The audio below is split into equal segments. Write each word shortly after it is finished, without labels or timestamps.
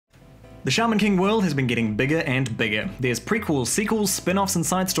The Shaman King world has been getting bigger and bigger. There's prequels, sequels, spin-offs and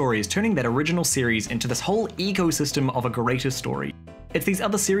side stories, turning that original series into this whole ecosystem of a greater story. It's these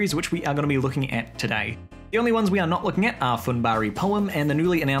other series which we are going to be looking at today. The only ones we are not looking at are Funbari Poem and the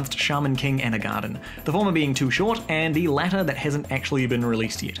newly announced Shaman King and a Garden, the former being too short and the latter that hasn't actually been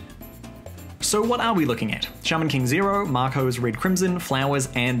released yet. So what are we looking at? Shaman King Zero, Marco's Red Crimson, Flowers,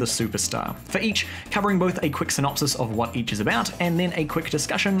 and the Superstar. For each, covering both a quick synopsis of what each is about, and then a quick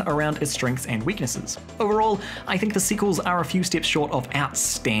discussion around its strengths and weaknesses. Overall, I think the sequels are a few steps short of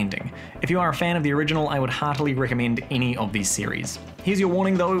outstanding. If you are a fan of the original, I would heartily recommend any of these series. Here's your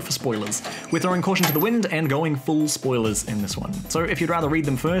warning though for spoilers. We're throwing caution to the wind and going full spoilers in this one. So if you'd rather read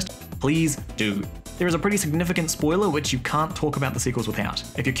them first, please do. There is a pretty significant spoiler which you can't talk about the sequels without.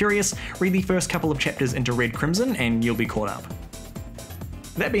 If you're curious, read the first couple of chapters into Red Crimson and you'll be caught up.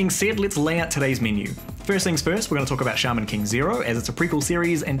 That being said, let's lay out today's menu. First things first, we're going to talk about Shaman King Zero, as it's a prequel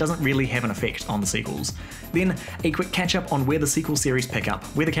series and doesn't really have an effect on the sequels. Then, a quick catch-up on where the sequel series pick up,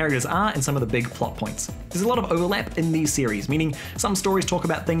 where the characters are, and some of the big plot points. There's a lot of overlap in these series, meaning some stories talk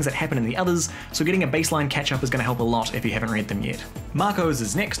about things that happen in the others, so getting a baseline catch-up is going to help a lot if you haven't read them yet. Marco's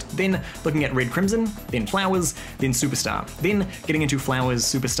is next, then looking at Red Crimson, then Flowers, then Superstar, then getting into Flowers,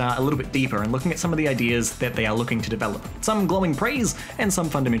 Superstar a little bit deeper and looking at some of the ideas that they are looking to develop, some glowing praise and some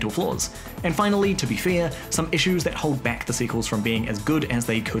fundamental flaws. And finally, to be fair, some issues that hold back the sequels from being as good as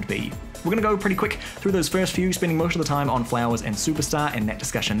they could be. We're going to go pretty quick through those first few, spending most of the time on Flowers and Superstar and that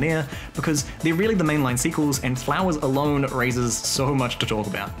discussion there, because they're really the mainline sequels and Flowers alone raises so much to talk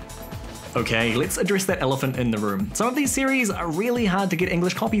about. Okay, let's address that elephant in the room. Some of these series are really hard to get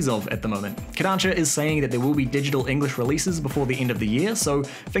English copies of at the moment. Kodansha is saying that there will be digital English releases before the end of the year, so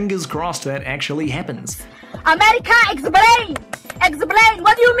fingers crossed that actually happens. America, explain! Explain!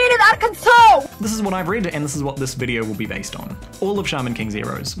 What do you mean in Arkansas? This is what I've read, and this is what this video will be based on. All of Shaman King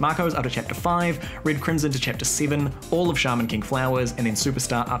Zeros, Marco's up to chapter 5, Red Crimson to chapter 7, all of Shaman King Flowers, and then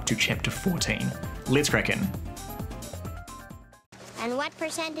Superstar up to chapter 14. Let's crack in. And what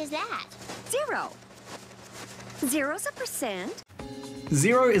percent is that? 0. 0's a percent.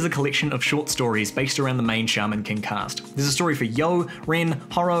 Zero is a collection of short stories based around the main Shaman King cast. There's a story for Yo, Ren,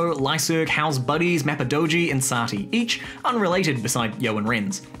 Horo, Lyserg, Hao's buddies, Mappadoji, and Sati, each unrelated beside Yo and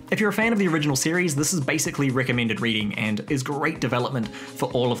Ren's. If you're a fan of the original series, this is basically recommended reading and is great development for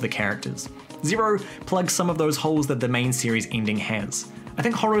all of the characters. Zero plugs some of those holes that the main series ending has. I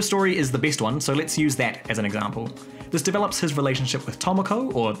think Horo's story is the best one, so let's use that as an example. This develops his relationship with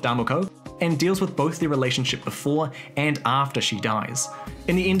Tomoko, or Damuko, and deals with both their relationship before and after she dies.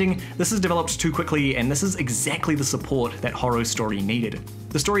 In the ending, this is developed too quickly, and this is exactly the support that Horo's story needed.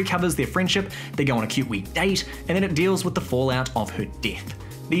 The story covers their friendship, they go on a cute wee date, and then it deals with the fallout of her death.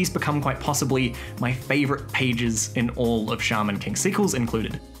 These become quite possibly my favourite pages in all of Shaman King Sequels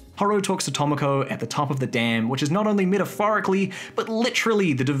included. Horo talks to Tomoko at the top of the dam, which is not only metaphorically, but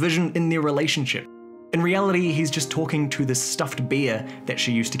literally the division in their relationship. In reality, he's just talking to this stuffed bear that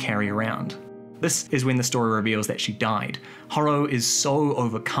she used to carry around. This is when the story reveals that she died. Horo is so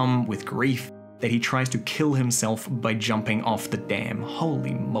overcome with grief that he tries to kill himself by jumping off the dam.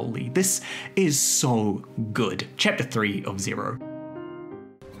 Holy moly, this is so good. Chapter 3 of Zero.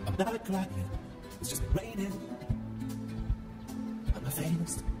 I'm not crying, it's just raining. I'm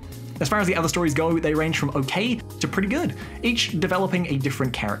famous. As far as the other stories go, they range from okay to pretty good, each developing a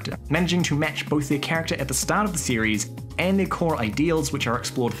different character, managing to match both their character at the start of the series and their core ideals which are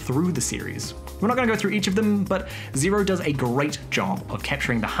explored through the series. We're not going to go through each of them, but Zero does a great job of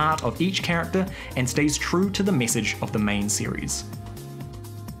capturing the heart of each character and stays true to the message of the main series.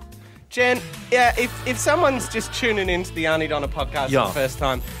 Jen, yeah, if someone's just tuning into the Arnie Donna podcast for the first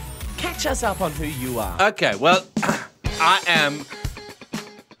time, catch us up on who you are. Okay, well, I am...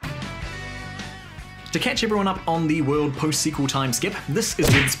 To catch everyone up on the world post-sequel time skip, this is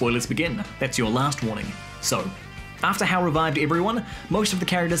where the spoilers begin. That's your last warning. So, after Hao revived everyone, most of the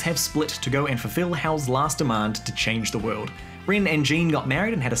characters have split to go and fulfill Hao's last demand to change the world. Ren and Jean got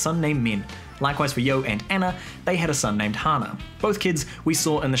married and had a son named Min. Likewise for Yo and Anna, they had a son named Hana. Both kids we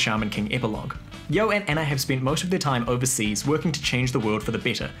saw in the Shaman King epilogue. Yo and Anna have spent most of their time overseas working to change the world for the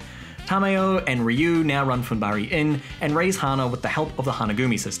better. Tameo and Ryu now run Funbari Inn and raise Hana with the help of the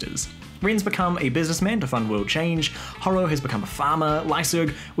Hanagumi sisters. Ren's become a businessman to fund world change, Horo has become a farmer,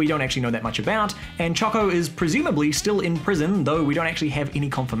 Lyserg we don't actually know that much about, and Choco is presumably still in prison, though we don't actually have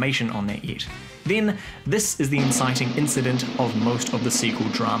any confirmation on that yet. Then, this is the inciting incident of most of the sequel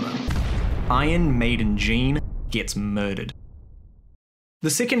drama. Iron Maiden Jean gets murdered. The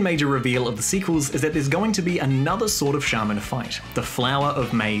second major reveal of the sequels is that there's going to be another sort of shaman fight, the Flower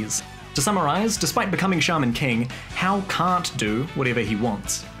of Maize. To summarize, despite becoming Shaman King, Hao can't do whatever he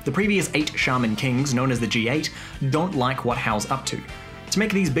wants. The previous 8 Shaman Kings, known as the G8, don't like what Hao's up to. To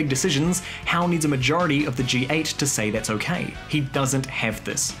make these big decisions, Hao needs a majority of the G8 to say that's okay. He doesn't have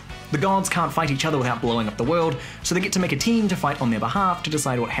this. The gods can't fight each other without blowing up the world, so they get to make a team to fight on their behalf to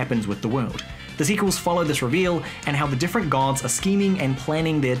decide what happens with the world. The sequels follow this reveal and how the different gods are scheming and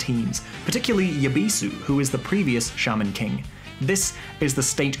planning their teams, particularly Yabisu, who is the previous Shaman King. This is the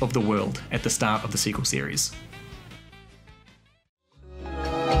state of the world at the start of the sequel series.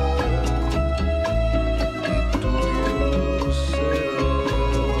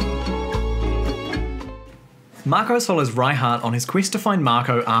 Marcos follows Reinhardt on his quest to find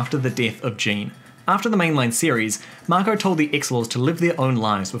Marco after the death of Jean. After the mainline series, Marco told the X-Laws to live their own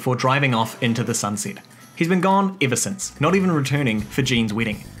lives before driving off into the sunset. He's been gone ever since, not even returning for Jean's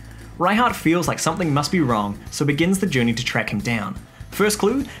wedding. Reinhardt feels like something must be wrong, so begins the journey to track him down. First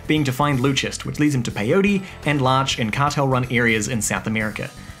clue being to find Luchist, which leads him to peyote and larch in cartel-run areas in South America.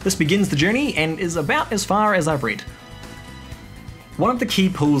 This begins the journey and is about as far as I've read. One of the key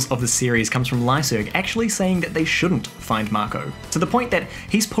pulls of the series comes from Lyserg actually saying that they shouldn't find Marco, to the point that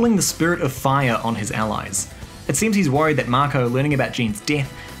he's pulling the spirit of fire on his allies. It seems he's worried that Marco, learning about Jean's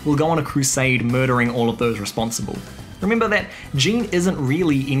death, will go on a crusade murdering all of those responsible. Remember that Jean isn't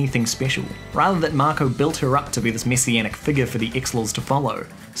really anything special, rather that Marco built her up to be this messianic figure for the X-Laws to follow.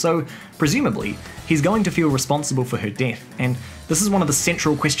 So, presumably, he's going to feel responsible for her death, and this is one of the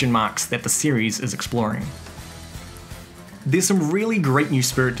central question marks that the series is exploring. There's some really great new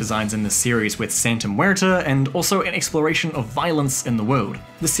spirit designs in this series with Santa Muerta and also an exploration of violence in the world.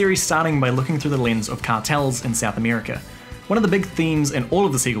 The series starting by looking through the lens of cartels in South America. One of the big themes in all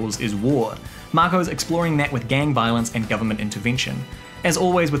of the sequels is war. Marco's exploring that with gang violence and government intervention. As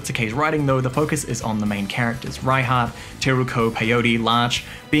always with Takei's writing though, the focus is on the main characters, Reinhardt, Teruko, Peyote, Larch,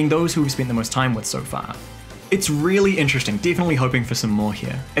 being those who we've spent the most time with so far. It's really interesting, definitely hoping for some more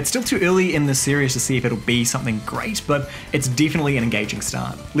here. It's still too early in this series to see if it'll be something great, but it's definitely an engaging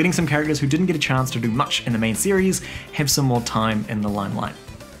start, letting some characters who didn't get a chance to do much in the main series have some more time in the limelight.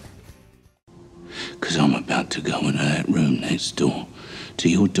 Because I'm about to go into that room next door to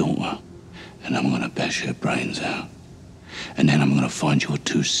your daughter, and I'm gonna bash her brains out. And then I'm gonna find your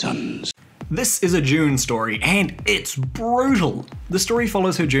 2 sons. This is a June story, and it's brutal! The story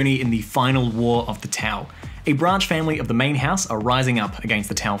follows her journey in the final war of the Tau. A branch family of the main house are rising up against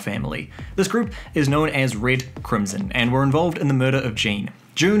the Tau family. This group is known as Red Crimson, and were involved in the murder of Jean.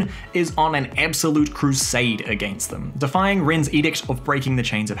 June is on an absolute crusade against them, defying Ren's edict of breaking the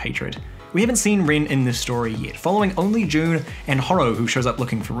chains of hatred. We haven't seen Ren in this story yet, following only June and Horo who shows up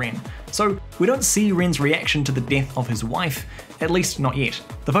looking for Ren. So we don't see Ren's reaction to the death of his wife, at least not yet.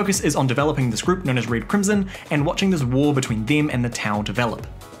 The focus is on developing this group known as Red Crimson and watching this war between them and the Tau develop.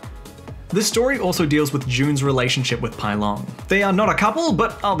 This story also deals with June's relationship with Pai Long. They are not a couple,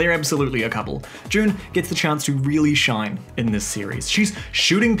 but they're absolutely a couple. June gets the chance to really shine in this series. She's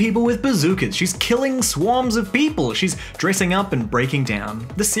shooting people with bazookas, she's killing swarms of people, she's dressing up and breaking down.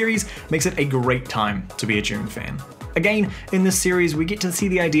 This series makes it a great time to be a June fan. Again, in this series we get to see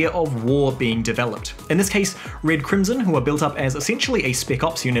the idea of war being developed. In this case, Red Crimson, who are built up as essentially a spec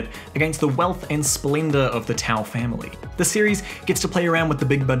ops unit against the wealth and splendor of the Tau family. The series gets to play around with the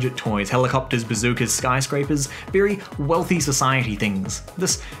big budget toys, helicopters, bazookas, skyscrapers, very wealthy society things.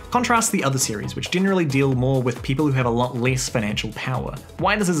 This contrasts the other series, which generally deal more with people who have a lot less financial power.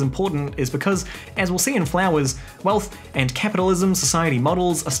 Why this is important is because, as we'll see in Flowers, wealth and capitalism society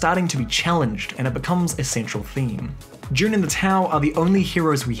models are starting to be challenged, and it becomes a central theme. June and the Tau are the only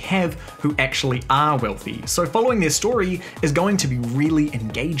heroes we have who actually are wealthy, so following their story is going to be really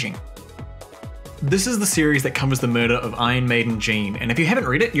engaging. This is the series that covers the murder of Iron Maiden Jean, and if you haven't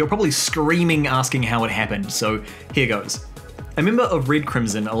read it, you're probably screaming asking how it happened, so here goes. A member of Red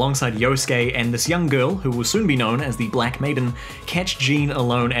Crimson, alongside Yosuke and this young girl, who will soon be known as the Black Maiden, catch Jean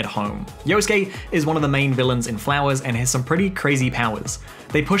alone at home. Yosuke is one of the main villains in Flowers and has some pretty crazy powers.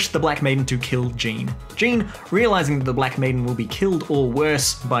 They push the Black Maiden to kill Jean. Jean, realizing that the Black Maiden will be killed or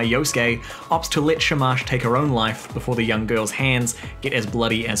worse by Yosuke, opts to let Shamash take her own life before the young girl's hands get as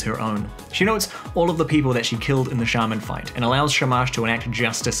bloody as her own. She notes all of the people that she killed in the shaman fight and allows Shamash to enact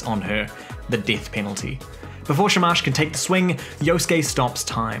justice on her, the death penalty. Before Shamash can take the swing, Yosuke stops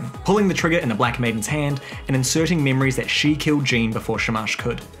time, pulling the trigger in the Black Maiden's hand and inserting memories that she killed Jean before Shamash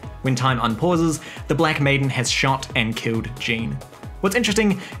could. When time unpauses, the Black Maiden has shot and killed Jean. What's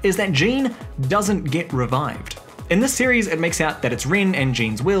interesting is that Jean doesn't get revived. In this series, it makes out that it's Ren and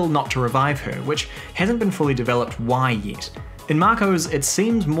Jean's will not to revive her, which hasn't been fully developed why yet. In Mako's, it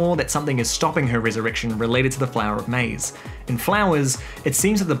seems more that something is stopping her resurrection related to the Flower of Maize. In Flowers, it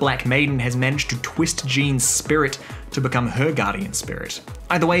seems that the Black Maiden has managed to twist Jean's spirit to become her guardian spirit.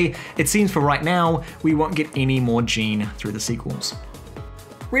 Either way, it seems for right now, we won't get any more Jean through the sequels.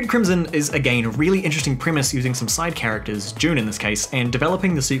 Red Crimson is again a really interesting premise using some side characters, June in this case, and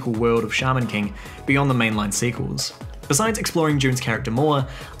developing the sequel world of Shaman King beyond the mainline sequels. Besides exploring June's character more,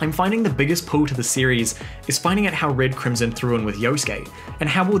 I'm finding the biggest pull to the series is finding out how Red Crimson threw in with Yosuke, and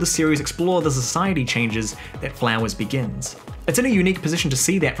how will the series explore the society changes that Flowers begins. It's in a unique position to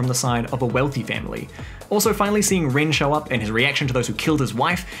see that from the side of a wealthy family. Also finally seeing Ren show up and his reaction to those who killed his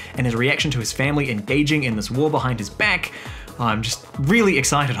wife, and his reaction to his family engaging in this war behind his back, I'm just really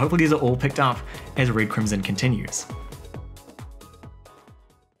excited. Hopefully these are all picked up as Red Crimson continues.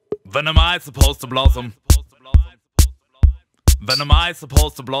 When am I supposed to blossom? When am I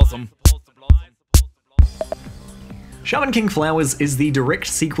supposed to blossom? Shaman King Flowers is the direct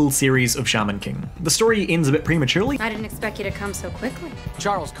sequel series of Shaman King. The story ends a bit prematurely. I didn't expect you to come so quickly.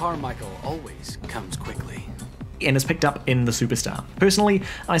 Charles Carmichael always comes quickly. And is picked up in The Superstar. Personally,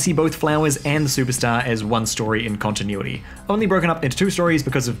 I see both Flowers and The Superstar as one story in continuity, only broken up into two stories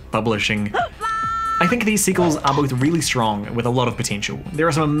because of publishing. I think these sequels are both really strong with a lot of potential. There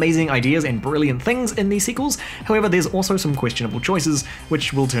are some amazing ideas and brilliant things in these sequels, however there's also some questionable choices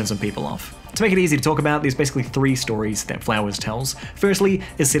which will turn some people off. To make it easy to talk about, there's basically three stories that Flowers tells. Firstly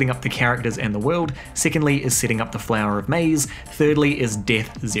is setting up the characters and the world, secondly is setting up the Flower of Maize, thirdly is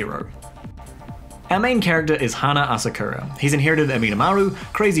Death Zero. Our main character is Hana Asakura. He's inherited a Minamaru,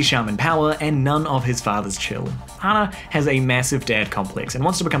 crazy shaman power, and none of his father's chill. Hana has a massive dad complex and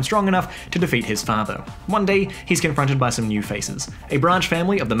wants to become strong enough to defeat his father. One day, he's confronted by some new faces. A branch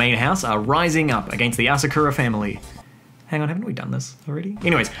family of the main house are rising up against the Asakura family. Hang on, haven't we done this already?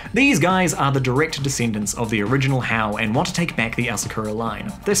 Anyways, these guys are the direct descendants of the original Hao and want to take back the Asakura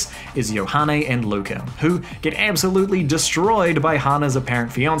line. This is Yohane and Luca, who get absolutely destroyed by Hana's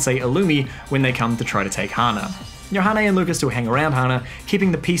apparent fiancé Illumi when they come to try to take Hana. Yohane and Luca still hang around Hana,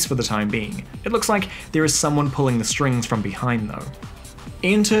 keeping the peace for the time being. It looks like there is someone pulling the strings from behind though.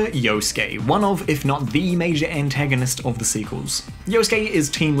 Enter Yosuke, one of, if not the major antagonist of the sequels. Yosuke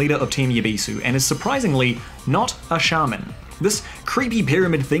is team leader of Team Yabisu and is surprisingly not a shaman. This creepy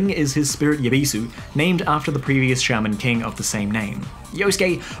pyramid thing is his spirit Yabisu, named after the previous Shaman King of the same name.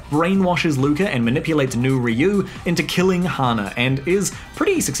 Yosuke brainwashes Luca and manipulates New Ryu into killing Hana and is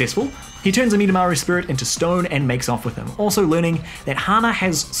pretty successful. He turns a Minamaru spirit into stone and makes off with him, also learning that Hana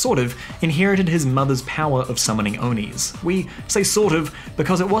has sort of inherited his mother's power of summoning Onis. We say sort of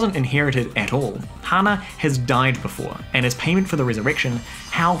because it wasn't inherited at all. Hana has died before, and as payment for the resurrection,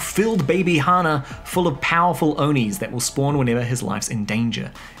 Hao filled baby Hana full of powerful Onis that will spawn whenever his life's in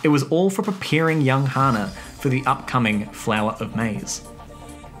danger. It was all for preparing young Hana for the upcoming Flower of Maize.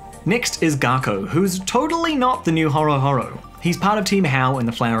 Next is Gakko, who's totally not the new Horo. He's part of Team Hao in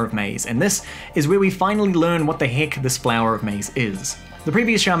the Flower of Maize, and this is where we finally learn what the heck this Flower of Maize is. The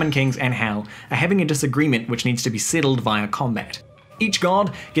previous Shaman Kings and Hao are having a disagreement which needs to be settled via combat. Each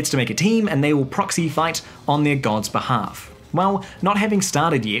god gets to make a team and they will proxy fight on their god's behalf. Well, not having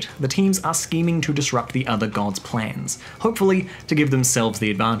started yet, the teams are scheming to disrupt the other gods' plans, hopefully to give themselves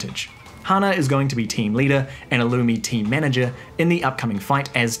the advantage. Hana is going to be team leader and Illumi team manager in the upcoming fight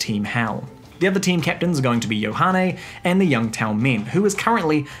as Team Hao. The other team captains are going to be Yohane and the young Tao Min, who is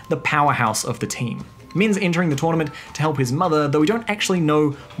currently the powerhouse of the team. Min's entering the tournament to help his mother, though we don't actually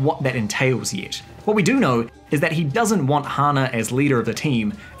know what that entails yet. What we do know is that he doesn't want Hana as leader of the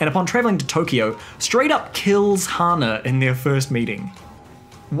team, and upon traveling to Tokyo, straight up kills Hana in their first meeting.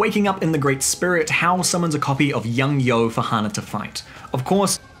 Waking up in the Great Spirit, Hao summons a copy of young Yo for Hana to fight. Of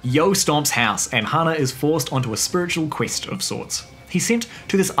course, Yo stomps house, and Hana is forced onto a spiritual quest of sorts. He's sent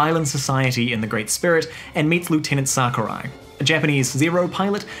to this island society in the Great Spirit and meets Lieutenant Sakurai, a Japanese Zero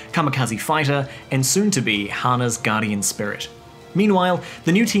pilot, kamikaze fighter, and soon-to-be Hana's guardian spirit. Meanwhile,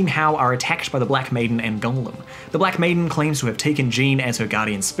 the new Team Hao are attacked by the Black Maiden and Golem. The Black Maiden claims to have taken Jean as her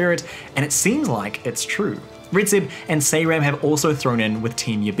guardian spirit, and it seems like it's true. Redzeb and Seiram have also thrown in with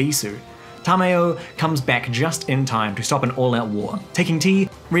Team Yabisu. Tameo comes back just in time to stop an all-out war. Taking tea,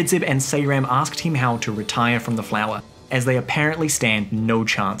 Redzeb and Seiram ask Team Hao to retire from the flower, as they apparently stand no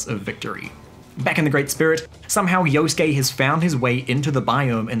chance of victory. Back in the Great Spirit, somehow Yosuke has found his way into the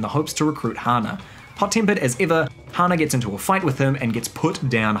biome in the hopes to recruit Hana. Hot-tempered as ever, Hana gets into a fight with him and gets put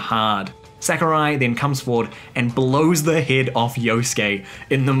down hard. Sakurai then comes forward and blows the head off Yosuke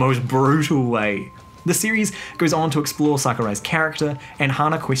in the most brutal way. The series goes on to explore Sakurai's character and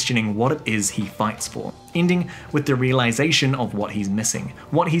Hana questioning what it is he fights for, ending with the realization of what he's missing,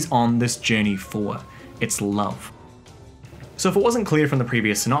 what he's on this journey for. It's love. So if it wasn't clear from the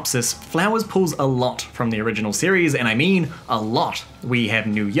previous synopsis, Flowers pulls a lot from the original series, and I mean a lot. We have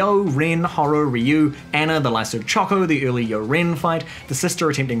new Yo, Ren, Horo, Ryu, Anna, the last of Choco, the early Yo-Ren fight, the sister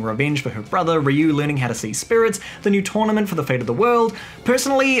attempting revenge for her brother, Ryu learning how to see spirits, the new tournament for the fate of the world.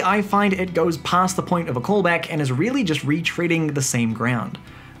 Personally, I find it goes past the point of a callback and is really just retreading the same ground.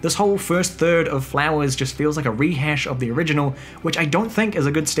 This whole first third of Flowers just feels like a rehash of the original, which I don't think is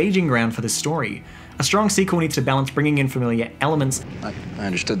a good staging ground for this story. A strong sequel needs to balance bringing in familiar elements I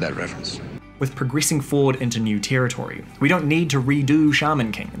understood that reference. with progressing forward into new territory. We don't need to redo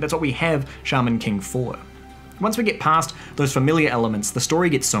Shaman King, that's what we have Shaman King for. Once we get past those familiar elements, the story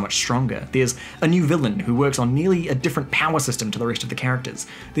gets so much stronger. There's a new villain who works on nearly a different power system to the rest of the characters.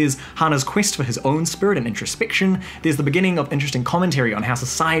 There's Hana's quest for his own spirit and introspection. There's the beginning of interesting commentary on how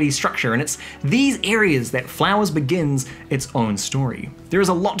societies structure, and it's these areas that Flowers begins its own story. There is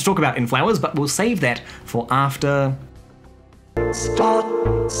a lot to talk about in Flowers, but we'll save that for after... Start,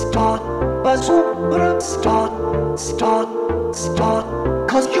 bazooka, start,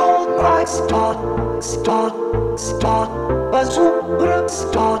 cause you're my start, bazooka,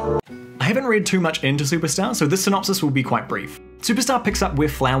 start. I haven't read too much into Superstar, so this synopsis will be quite brief. Superstar picks up where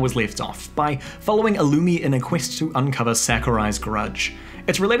Flowers left off, by following Illumi in a quest to uncover Sakurai's grudge.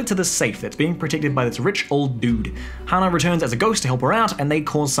 It's related to this safe that's being protected by this rich old dude. Hana returns as a ghost to help her out, and they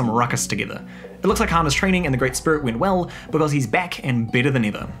cause some ruckus together. It looks like Hana's training in the Great Spirit went well, because he's back and better than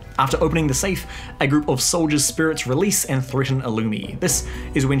ever. After opening the safe, a group of soldiers' spirits release and threaten Illumi. This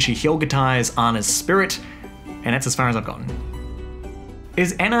is when she Hyogatais Anna's spirit, and that's as far as I've gotten.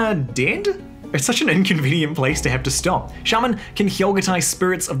 Is Anna dead? It's such an inconvenient place to have to stop. Shaman can Hyogatai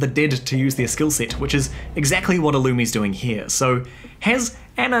spirits of the dead to use their skill set, which is exactly what Illumi's doing here. So, has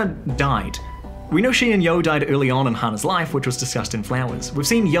Anna died? We know she and Yo died early on in Hana's life, which was discussed in Flowers. We've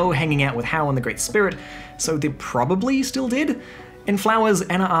seen Yo hanging out with Hao and the Great Spirit, so they're probably still dead? In Flowers,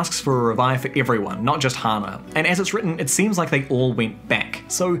 Anna asks for a revive for everyone, not just Hana, and as it's written, it seems like they all went back.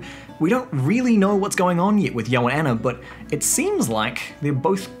 So we don't really know what's going on yet with Yo and Anna, but it seems like they're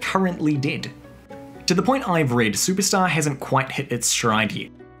both currently dead. To the point I've read, Superstar hasn't quite hit its stride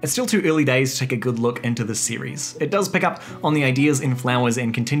yet. It's still too early days to take a good look into this series. It does pick up on the ideas in Flowers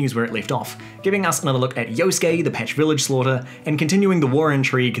and continues where it left off, giving us another look at Yosuke, the Patch Village slaughter, and continuing the war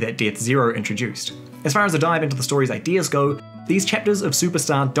intrigue that Death Zero introduced. As far as a dive into the story's ideas go, these chapters of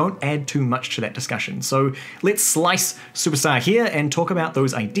Superstar don't add too much to that discussion, so let's slice Superstar here and talk about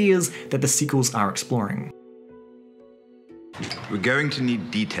those ideas that the sequels are exploring. We're going to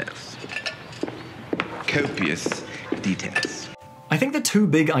need details. Copious details. I think the two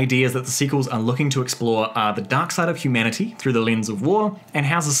big ideas that the sequels are looking to explore are the dark side of humanity through the lens of war, and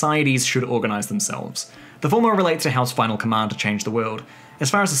how societies should organize themselves. The former relates to Hao's final command to change the world. As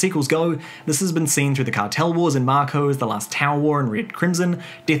far as the sequels go, this has been seen through the Cartel Wars in Marco's, the Last Tower War in Red Crimson,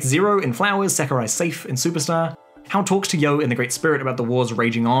 Death Zero in Flowers, Sakurai's Safe in Superstar. Hao talks to Yo in the Great Spirit about the wars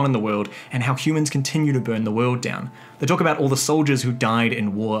raging on in the world and how humans continue to burn the world down. They talk about all the soldiers who died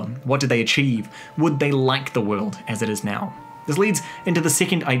in war. What did they achieve? Would they like the world as it is now? This leads into the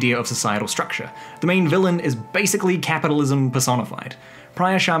second idea of societal structure. The main villain is basically capitalism personified.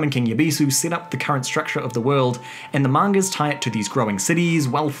 Prior Shaman King Yabisu set up the current structure of the world, and the mangas tie it to these growing cities,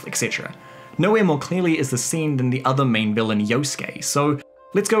 wealth, etc. Nowhere more clearly is this seen than the other main villain Yosuke, so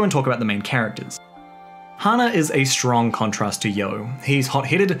let's go and talk about the main characters. Hana is a strong contrast to Yo. He's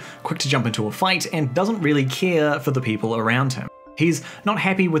hot-headed, quick to jump into a fight, and doesn't really care for the people around him. He's not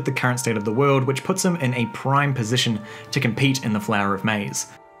happy with the current state of the world, which puts him in a prime position to compete in the Flower of Maize.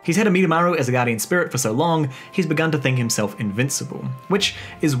 He's had a Midamaru as a guardian spirit for so long, he's begun to think himself invincible, which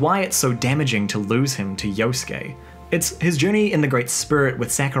is why it's so damaging to lose him to Yosuke. It's his journey in the Great Spirit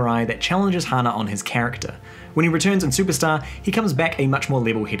with Sakurai that challenges Hana on his character. When he returns in Superstar, he comes back a much more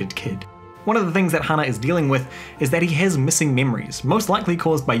level-headed kid. One of the things that Hana is dealing with is that he has missing memories, most likely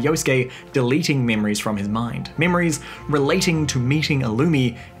caused by Yosuke deleting memories from his mind, memories relating to meeting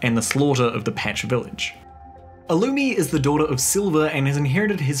Illumi and the slaughter of the Patch Village. Illumi is the daughter of Silver and has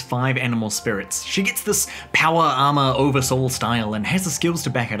inherited his 5 animal spirits. She gets this power armor oversoul style and has the skills to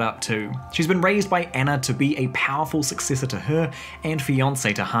back it up too. She's been raised by Anna to be a powerful successor to her and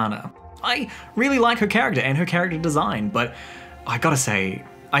fiancé to Hana. I really like her character and her character design, but I gotta say,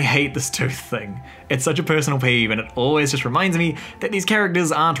 I hate this tooth thing. It's such a personal peeve and it always just reminds me that these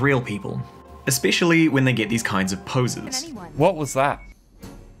characters aren't real people. Especially when they get these kinds of poses. What was that?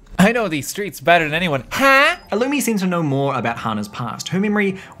 I know these streets better than anyone. Huh? Illumi seems to know more about Hana's past. Her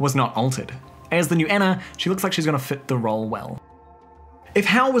memory was not altered. As the new Anna, she looks like she's gonna fit the role well. If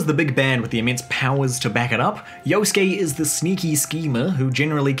Hao was the big bad with the immense powers to back it up, Yosuke is the sneaky schemer who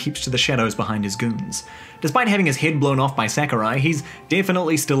generally keeps to the shadows behind his goons. Despite having his head blown off by Sakurai, he's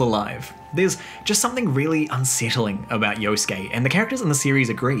definitely still alive. There's just something really unsettling about Yosuke, and the characters in the series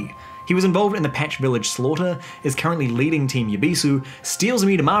agree. He was involved in the Patch Village slaughter, is currently leading Team Yabisu, steals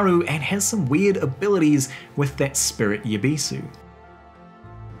Midamaru, and has some weird abilities with that spirit Yabisu.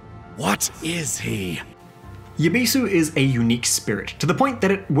 What is he? Yabisu is a unique spirit, to the point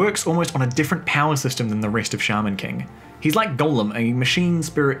that it works almost on a different power system than the rest of Shaman King. He's like Golem, a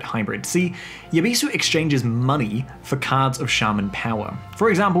machine-spirit hybrid. See, Yabisu exchanges money for cards of shaman power. For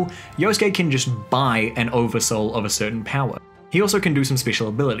example, Yosuke can just buy an oversoul of a certain power. He also can do some special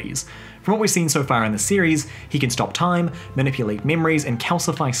abilities. From what we've seen so far in the series, he can stop time, manipulate memories, and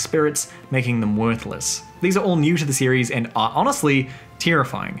calcify spirits, making them worthless. These are all new to the series and are honestly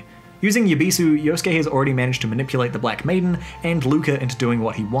terrifying. Using Yabisu, Yosuke has already managed to manipulate the Black Maiden and Luca into doing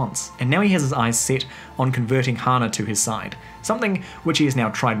what he wants, and now he has his eyes set on converting Hana to his side, something which he has now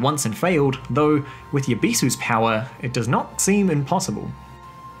tried once and failed, though with Yabisu's power, it does not seem impossible.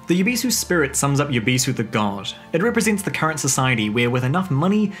 The Yabisu spirit sums up Yabisu the god. It represents the current society where with enough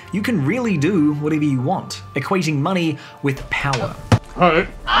money, you can really do whatever you want, equating money with power. Hey.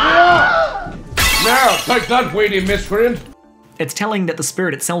 Now, take that, weighty miscreant! It's telling that the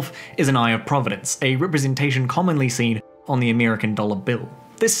spirit itself is an eye of providence, a representation commonly seen on the American dollar bill.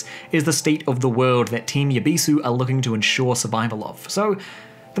 This is the state of the world that Team Yabisu are looking to ensure survival of. So,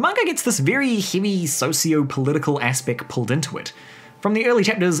 the manga gets this very heavy socio-political aspect pulled into it. From the early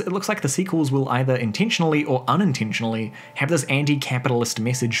chapters, it looks like the sequels will either intentionally or unintentionally have this anti-capitalist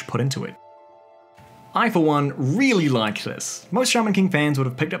message put into it. I, for one, really like this. Most Shaman King fans would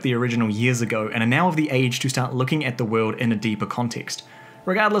have picked up the original years ago and are now of the age to start looking at the world in a deeper context.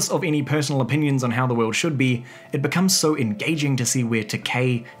 Regardless of any personal opinions on how the world should be, it becomes so engaging to see where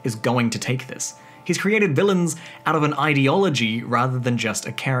Takei is going to take this. He's created villains out of an ideology rather than just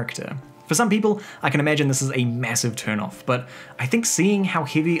a character. For some people, I can imagine this is a massive turnoff, but I think seeing how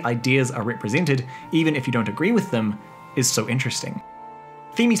heavy ideas are represented, even if you don't agree with them, is so interesting.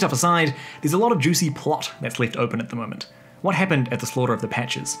 Themey stuff aside, there's a lot of juicy plot that's left open at the moment. What happened at the slaughter of the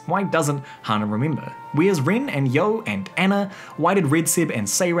Patches? Why doesn't Hana remember? Where's Ren and Yo and Anna? Why did Red Seb and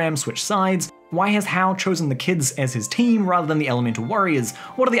Seiram switch sides? Why has Hao chosen the kids as his team rather than the Elemental Warriors?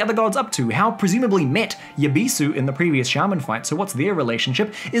 What are the other gods up to? Hao presumably met Yabisu in the previous Shaman fight, so what's their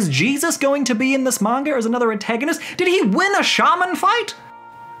relationship? Is Jesus going to be in this manga as another antagonist? Did he win a Shaman fight?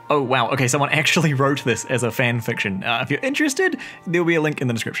 Oh wow, okay, someone actually wrote this as a fan fiction. If you're interested, there'll be a link in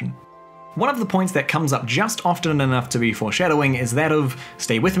the description. One of the points that comes up just often enough to be foreshadowing is that of,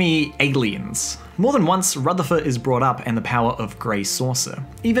 stay with me, aliens. More than once, Rutherford is brought up and the power of Grey Saucer.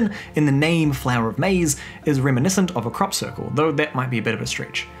 Even in the name Flower of Maize is reminiscent of a crop circle, though that might be a bit of a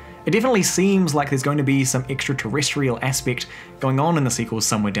stretch. It definitely seems like there's going to be some extraterrestrial aspect going on in the sequels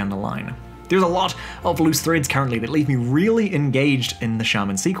somewhere down the line. There's a lot of loose threads currently that leave me really engaged in the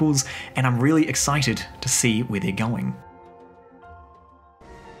Shaman sequels, and I'm really excited to see where they're going.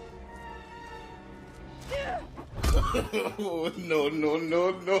 No.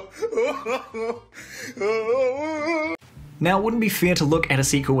 Now, it wouldn't be fair to look at a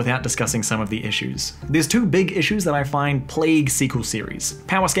sequel without discussing some of the issues. There's two big issues that I find plague sequel series: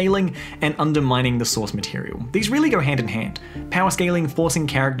 power scaling and undermining the source material. These really go hand in hand. Power scaling forcing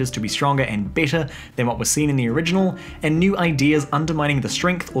characters to be stronger and better than what was seen in the original, and new ideas undermining the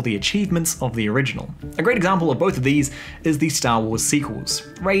strength or the achievements of the original. A great example of both of these is the Star Wars sequels.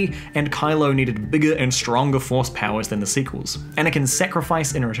 Rey and Kylo needed bigger and stronger force powers than the sequels. Anakin's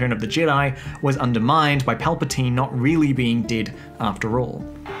sacrifice in Return of the Jedi was undermined by Palpatine not really being dead after all.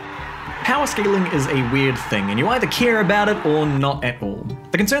 Power scaling is a weird thing, and you either care about it or not at all.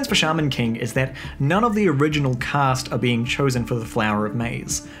 The concerns for Shaman King is that none of the original cast are being chosen for the Flower of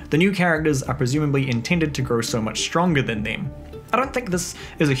Maize. The new characters are presumably intended to grow so much stronger than them. I don't think this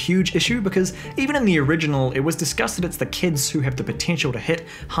is a huge issue because even in the original, it was discussed that it's the kids who have the potential to hit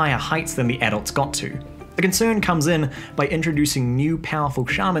higher heights than the adults got to. The concern comes in by introducing new powerful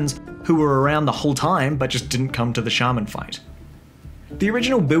shamans who were around the whole time but just didn't come to the shaman fight. The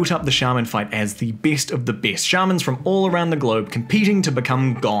original built up the shaman fight as the best of the best, shamans from all around the globe competing to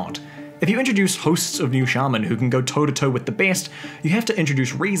become God. If you introduce hosts of new shaman who can go toe-to-toe with the best, you have to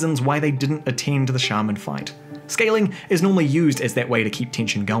introduce reasons why they didn't attend the shaman fight. Scaling is normally used as that way to keep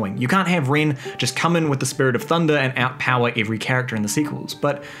tension going. You can't have Ren just come in with the Spirit of Thunder and outpower every character in the sequels,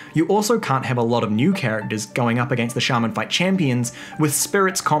 but you also can't have a lot of new characters going up against the Shaman Fight champions with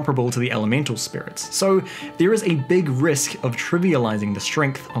spirits comparable to the elemental spirits, so there is a big risk of trivializing the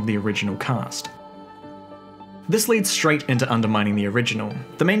strength of the original cast. This leads straight into undermining the original.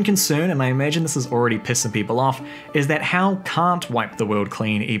 The main concern, and I imagine this is already pissing people off, is that Hal can't wipe the world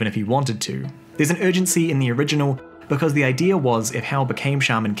clean even if he wanted to. There's an urgency in the original because the idea was if Hal became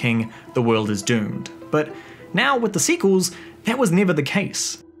Shaman King, the world is doomed. But now with the sequels, that was never the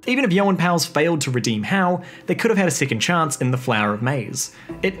case. Even if Yo and Pals failed to redeem Hal, they could have had a second chance in the Flower of Maze.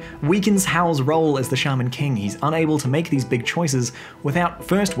 It weakens Hal's role as the Shaman King. He's unable to make these big choices without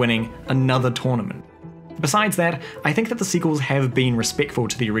first winning another tournament. Besides that, I think that the sequels have been respectful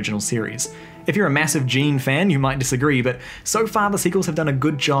to the original series. If you're a massive Gene fan, you might disagree, but so far the sequels have done a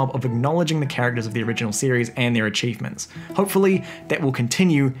good job of acknowledging the characters of the original series and their achievements. Hopefully, that will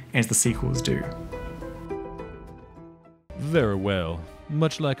continue as the sequels do. Very well.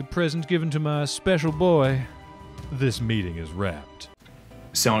 Much like a present given to my special boy, this meeting is wrapped.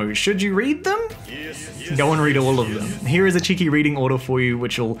 So, should you read them? Yes. Go and read all of them. Here is a cheeky reading order for you,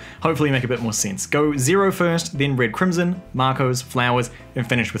 which will hopefully make a bit more sense. Go Zero first, then Red Crimson, Marcos, Flowers, and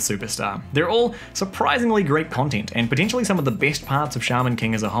finish with Superstar. They're all surprisingly great content, and potentially some of the best parts of Shaman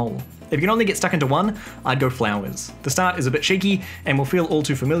King as a whole. If you can only get stuck into one, I'd go Flowers. The start is a bit shaky, and will feel all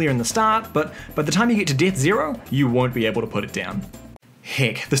too familiar in the start, but by the time you get to Death Zero, you won't be able to put it down.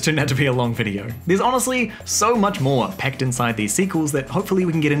 Heck, this turned out to be a long video. There's honestly so much more packed inside these sequels that hopefully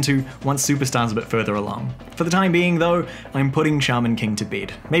we can get into once Superstar's a bit further along. For the time being though, I'm putting Shaman King to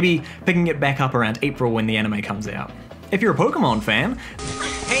bed. Maybe picking it back up around April when the anime comes out. If you're a Pokemon fan...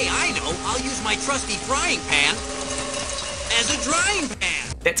 Hey, I know! I'll use my trusty frying pan as a drying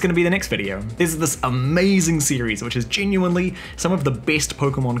pan! That's going to be the next video. There's this amazing series which is genuinely some of the best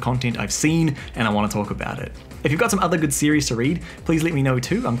Pokemon content I've seen, and I want to talk about it. If you've got some other good series to read, please let me know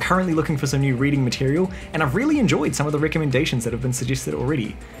too. I'm currently looking for some new reading material, and I've really enjoyed some of the recommendations that have been suggested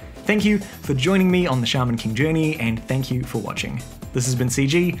already. Thank you for joining me on the Shaman King journey, and thank you for watching. This has been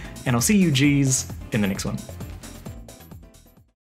CG, and I'll see you Gs in the next one.